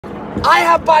I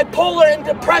have bipolar and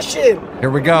depression. Here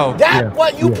we go. That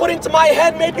what you put into my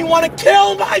head made me want to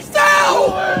kill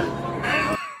myself.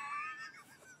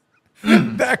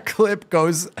 That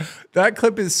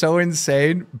clip is so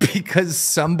insane because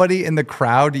somebody in the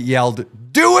crowd yelled,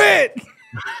 "Do it!"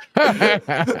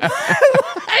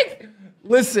 Like,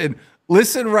 listen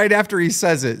right after he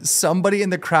says it. Somebody in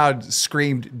the crowd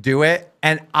screamed, "Do it!"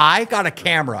 And I got a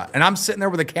camera, and I'm sitting there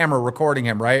with a camera recording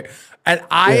him, right? And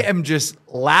I am just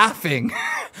laughing,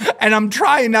 and I'm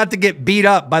trying not to get beat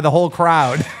up by the whole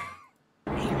crowd.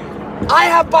 I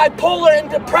have bipolar and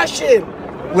depression.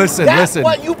 Listen.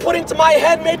 What you put into my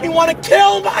head made me want to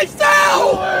kill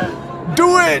myself.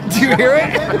 Do it. Do you hear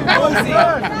it? Fousey, you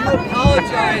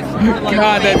apologize.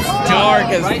 God, that's dark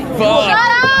as fuck. Shut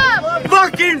up!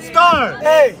 Fucking star.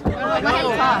 Hey.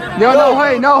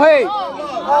 No hate.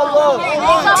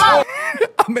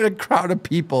 I'm in a crowd of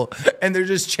people, and they're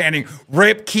just chanting,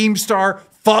 "Rip Keemstar,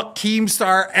 fuck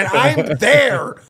Keemstar," and I'm there